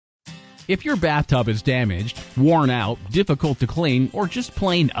If your bathtub is damaged, worn out, difficult to clean, or just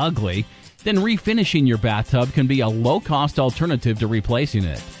plain ugly, then refinishing your bathtub can be a low-cost alternative to replacing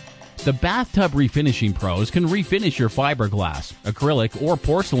it. The Bathtub Refinishing pros can refinish your fiberglass, acrylic, or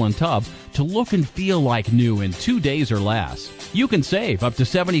porcelain tub to look and feel like new in 2 days or less. You can save up to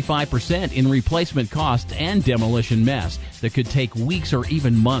 75% in replacement costs and demolition mess that could take weeks or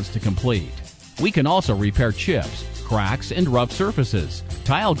even months to complete. We can also repair chips, cracks, and rough surfaces,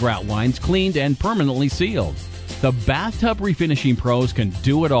 tile grout lines cleaned and permanently sealed. The Bathtub Refinishing pros can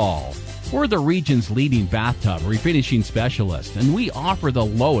do it all. We're the region's leading bathtub refinishing specialist, and we offer the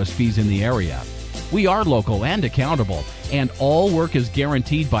lowest fees in the area. We are local and accountable, and all work is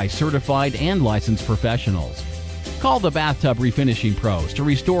guaranteed by certified and licensed professionals. Call the Bathtub Refinishing pros to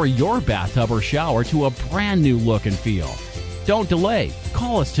restore your bathtub or shower to a brand new look and feel. Don't delay.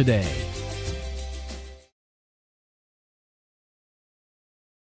 Call us today.